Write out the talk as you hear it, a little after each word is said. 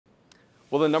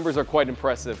Well, the numbers are quite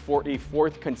impressive. For a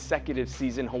fourth consecutive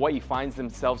season, Hawaii finds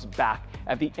themselves back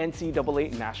at the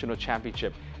NCAA National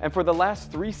Championship. And for the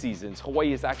last 3 seasons,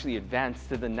 Hawaii has actually advanced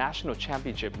to the National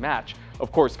Championship match,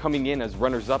 of course coming in as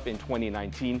runners-up in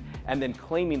 2019 and then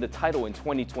claiming the title in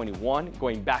 2021,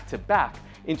 going back-to-back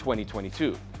in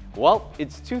 2022. Well,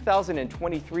 it's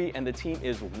 2023 and the team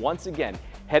is once again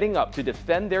heading up to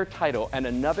defend their title and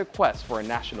another quest for a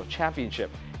national championship.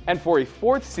 And for a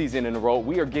 4th season in a row,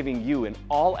 we are giving you an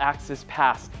all-access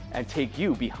pass and take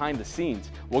you behind the scenes.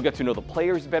 We'll get to know the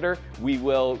players better, we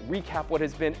will recap what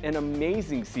has been an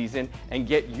amazing season, and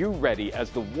get you ready as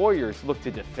the Warriors look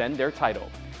to defend their title.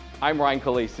 I'm Ryan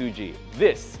Kalei-Suji.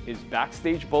 This is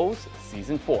Backstage Bows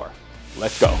Season 4.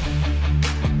 Let's go.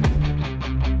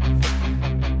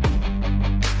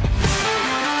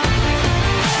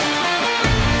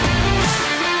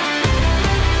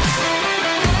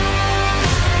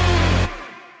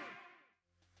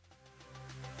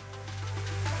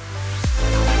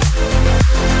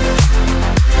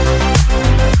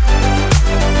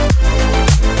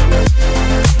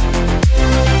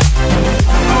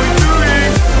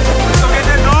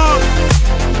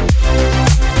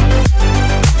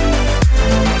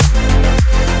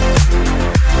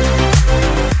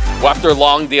 After a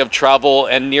long day of travel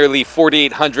and nearly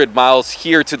 4,800 miles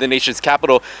here to the nation's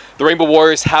capital, the Rainbow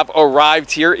Warriors have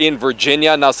arrived here in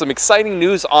Virginia. Now, some exciting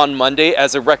news on Monday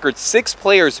as a record 6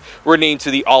 players were named to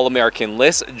the All-American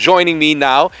list. Joining me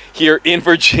now here in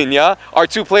Virginia are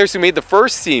 2 players who made the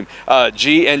first team,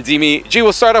 G and Dimi. G,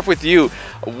 we'll start off with you.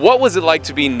 What was it like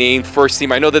to be named first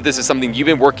team? I know that this is something you've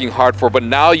been working hard for, but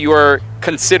now you are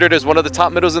considered as one of the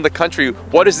top middles in the country.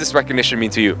 What does this recognition mean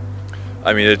to you?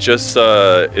 I mean,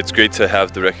 it's great to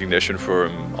have the recognition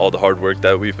for all the hard work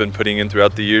that we've been putting in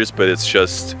throughout the years, but it's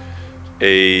just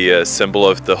a symbol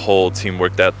of the whole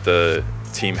teamwork that the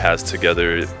team has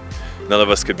together. None of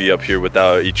us could be up here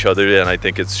without each other, and I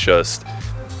think it's just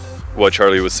what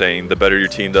Charlie was saying. The better your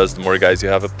team does, the more guys you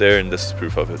have up there, and this is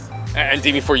proof of it. And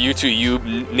Dimi, for you too, you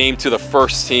named to the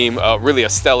first team, really a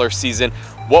stellar season.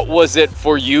 What was it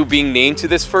for you being named to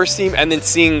this first team and then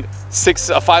seeing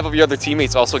 5 of your other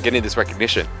teammates also getting this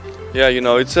recognition? Yeah, you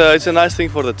know, it's a nice thing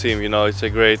for the team. You know, it's a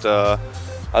great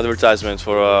advertisement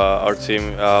for our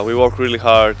team. We work really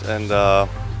hard, and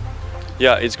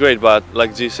yeah, it's great. But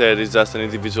like G said, it's just an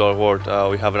individual award.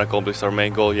 We haven't accomplished our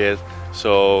main goal yet,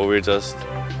 so we're just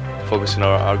focusing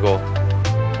on our goal.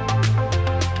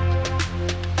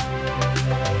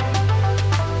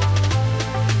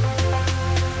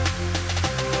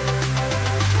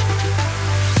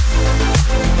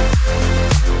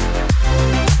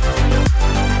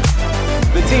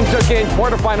 The team took in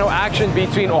quarterfinal action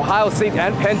between Ohio State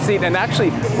and Penn State, and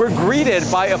actually were greeted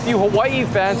by a few Hawaii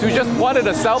fans who just wanted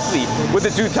a Southley with the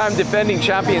 2-time defending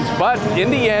champions. But in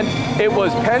the end, it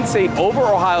was Penn State over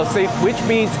Ohio State, which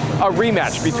means a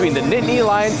rematch between the Nittany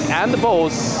Lions and the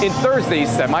Bows in Thursday's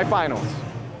semifinals.